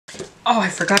Oh, I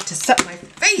forgot to set my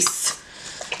face.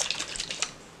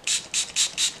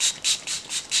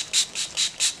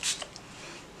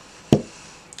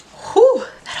 Whew,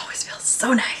 that always feels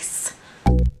so nice.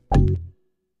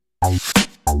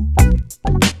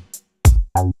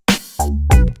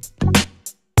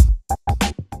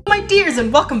 My dears,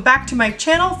 and welcome back to my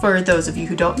channel. For those of you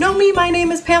who don't know me, my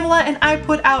name is Pamela and I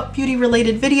put out beauty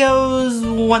related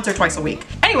videos once or twice a week.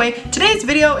 Anyway, today's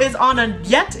video is on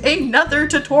yet another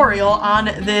tutorial on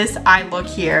this eye look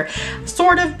here.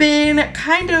 Sort of been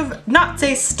kind of, not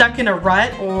say stuck in a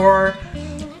rut or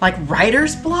like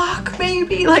writer's block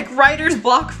maybe? Like writer's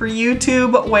block for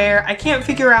YouTube where I can't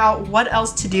figure out what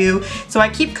else to do, so I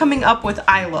keep coming up with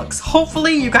eye looks.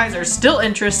 Hopefully you guys are still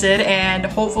interested and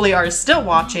hopefully are still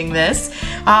watching this.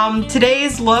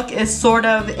 Today's look is sort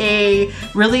of a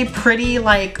really pretty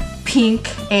like pink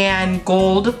and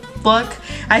gold look.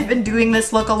 I've been doing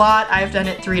this look a lot. I've done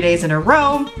it 3 days in a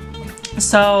row.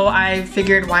 So I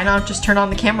figured why not just turn on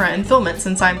the camera and film it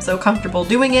since I'm so comfortable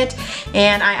doing it,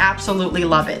 and I absolutely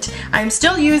love it. I'm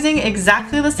still using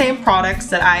exactly the same products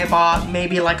that I bought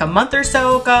maybe like a month or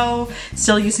so ago.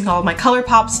 Still using all of my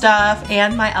ColourPop stuff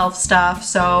and my e.l.f. stuff,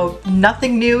 so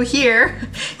nothing new here.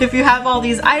 If you have all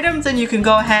these items, then you can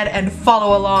go ahead and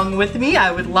follow along with me.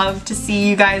 I would love to see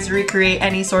you guys recreate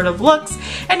any sort of looks,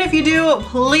 and if you do,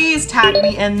 please tag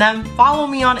me in them. Follow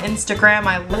me on Instagram.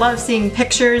 I love seeing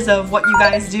pictures of what you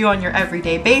guys do on your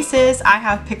everyday basis. I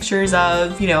have pictures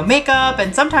of, you know, makeup,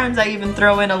 and sometimes I even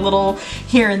throw in a little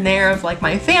here and there of like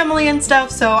my family and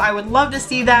stuff, so I would love to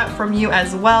see that from you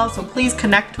as well, so please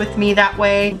connect with me that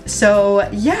way. So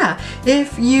yeah,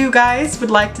 if you guys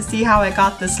would like to see how I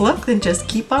got this look, then just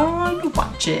keep on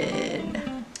watching.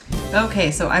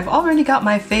 Okay, so I've already got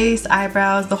my face,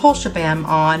 eyebrows, the whole shabam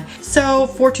on. So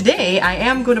for today, I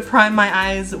am going to prime my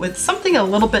eyes with something a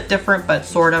little bit different, but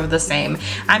sort of the same.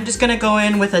 I'm just going to go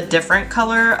in with a different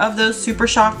color of those Super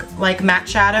Shock like matte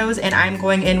shadows, and I'm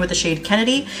going in with the shade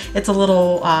Kennedy. It's a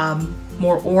little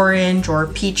more orange or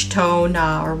peach tone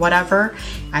or whatever.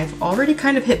 I've already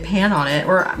kind of hit pan on it,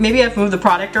 or maybe I've moved the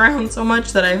product around so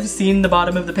much that I've seen the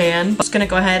bottom of the pan. I'm just going to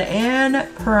go ahead and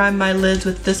prime my lids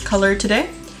with this color today.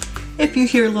 If you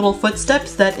hear little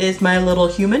footsteps, that is my little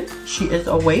human. She is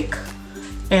awake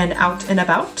and out and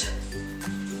about.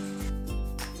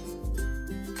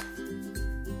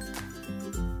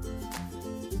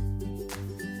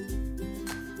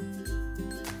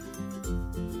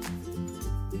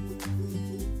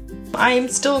 I'm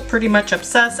still pretty much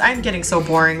obsessed. I'm getting so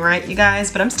boring, right, you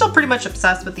guys? But I'm still pretty much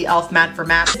obsessed with the e.l.f. Matte for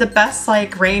Matte. It's the best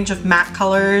like range of matte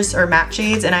colors or matte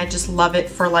shades, and I just love it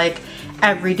for like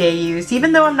everyday use.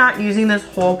 Even though I'm not using this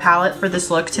whole palette for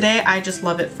this look today, I just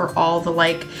love it for all the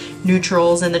like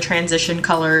neutrals and the transition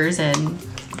colors and,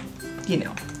 you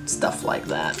know, stuff like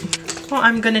that. Well,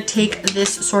 I'm gonna take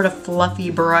this sort of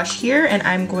fluffy brush here and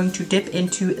I'm going to dip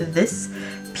into this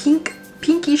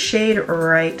pinky shade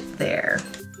right there.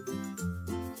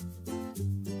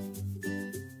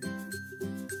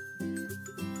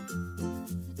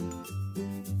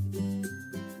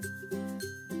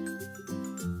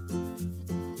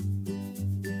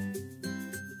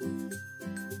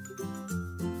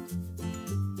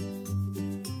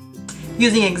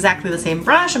 Using exactly the same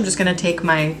brush, I'm just gonna take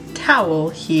my towel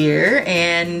here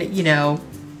and, you know,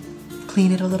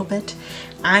 clean it a little bit.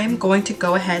 I'm going to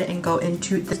go ahead and go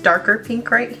into this darker pink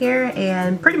right here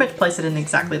and pretty much place it in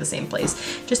exactly the same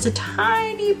place, just a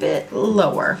tiny bit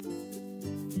lower.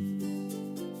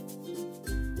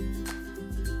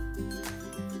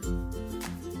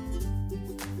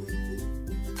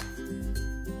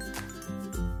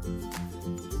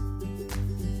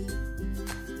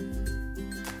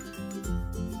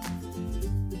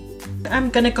 I'm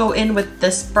gonna go in with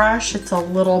this brush. It's a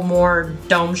little more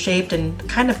dome shaped and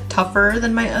kind of tougher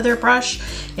than my other brush.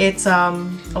 It's a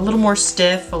little more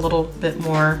stiff, a little bit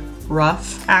more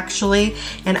rough actually,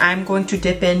 and I'm going to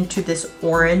dip into this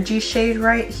orangey shade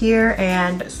right here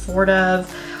and sort of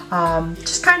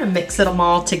just kind of mix them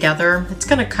all together. It's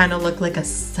gonna kind of look like a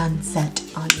sunset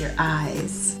on your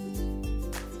eyes.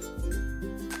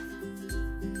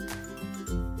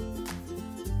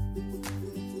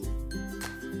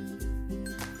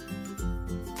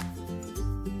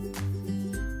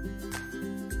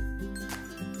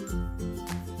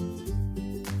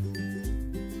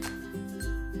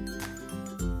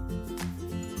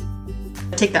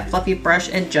 Take that fluffy brush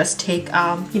and just take,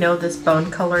 you know, this bone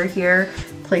color here,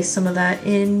 place some of that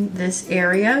in this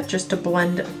area just to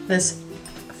blend this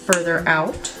further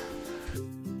out.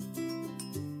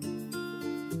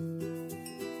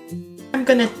 I'm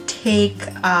gonna take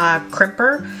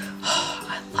Crimper. Oh,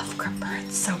 I love Crimper,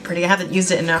 it's so pretty. pretty. I haven't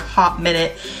used it in a hot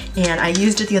minute, and I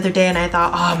used it the other day and I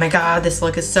thought, oh my god, this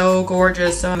look is so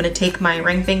gorgeous. So I'm gonna take my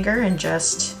ring finger and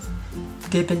just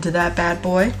dip into that bad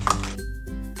boy.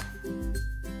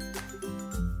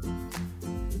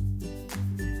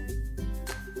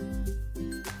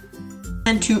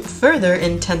 And to further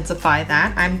intensify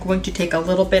that, I'm going to take a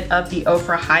little bit of the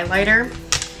Ofra highlighter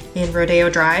in Rodeo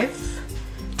Drive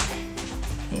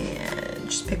and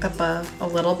just pick up a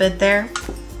little bit there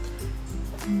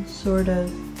and sort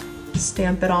of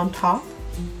stamp it on top.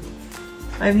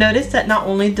 I've noticed that not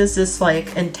only does this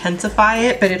like intensify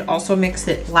it, but it also makes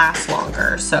it last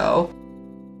longer, so.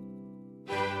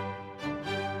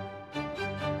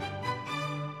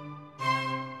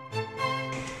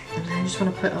 I just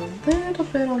want to put a little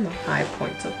bit on the high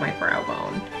points of my brow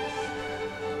bone.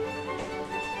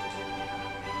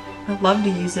 I love to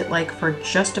use it like for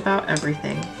just about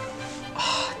everything.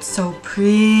 Oh, it's so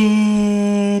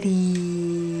pretty.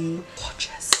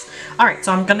 Gorgeous. Alright,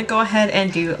 so I'm gonna go ahead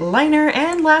and do liner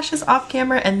and lashes off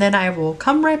camera, and then I will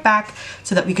come right back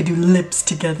so that we could do lips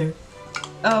together.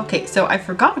 Okay, so I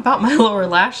forgot about my lower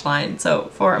lash line. So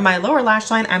for my lower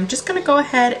lash line, I'm just gonna go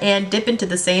ahead and dip into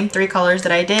the same 3 colors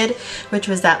that I did, which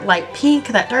was that light pink,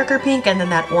 that darker pink, and then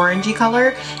that orangey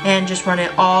color, and just run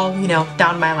it all, you know,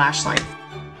 down my lash line.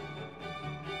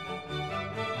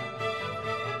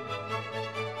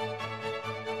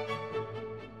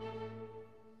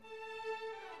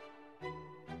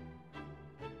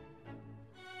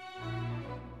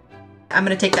 I'm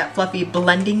gonna take that fluffy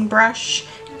blending brush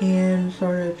and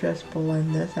sort of just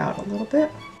blend this out a little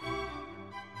bit.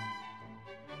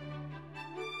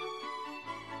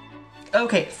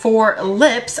 Okay, for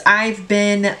lips, I've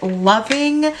been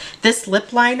loving this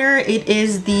lip liner. It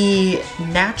is the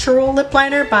Natural Lip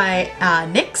Liner by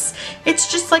NYX.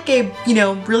 It's just like a, you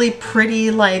know, really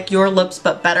pretty, like Your Lips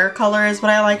But Better color is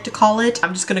what I like to call it.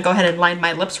 I'm just gonna go ahead and line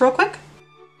my lips real quick.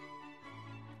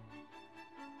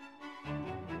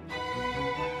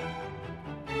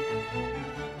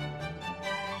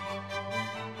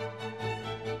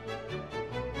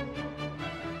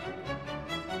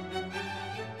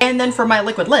 And then for my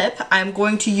liquid lip, I'm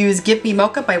going to use Give Me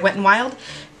Mocha by Wet n Wild.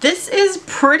 This is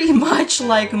pretty much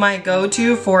like my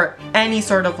go-to for any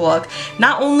sort of look.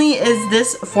 Not only is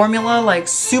this formula like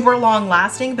super long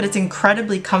lasting, but it's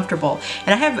incredibly comfortable.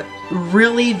 And I have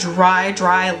really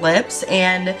dry lips,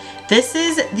 and this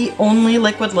is the only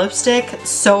liquid lipstick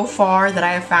so far that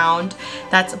I have found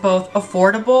that's both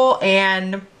affordable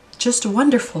and just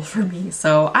wonderful for me.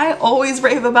 So I always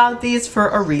rave about these for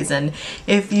a reason.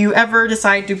 If you ever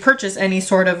decide to purchase any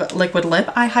sort of liquid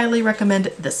lip, I highly recommend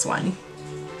this one.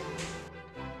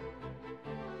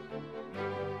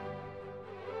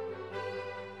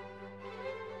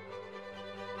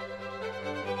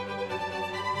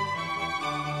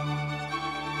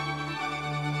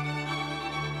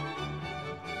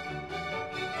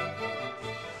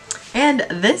 And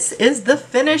this is the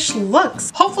finished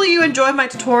looks. Hopefully you enjoyed my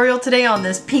tutorial today on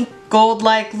this pink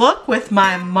gold-like look with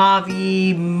my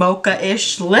mauve-y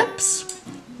mocha-ish lips.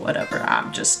 Whatever,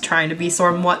 I'm just trying to be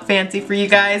somewhat fancy for you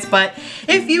guys, but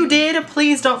if you did,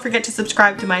 please don't forget to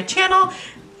subscribe to my channel,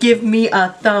 give me a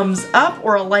thumbs up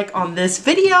or a like on this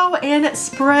video, and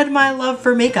spread my love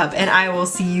for makeup, and I will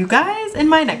see you guys in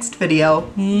my next video.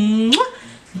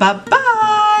 Bye-bye!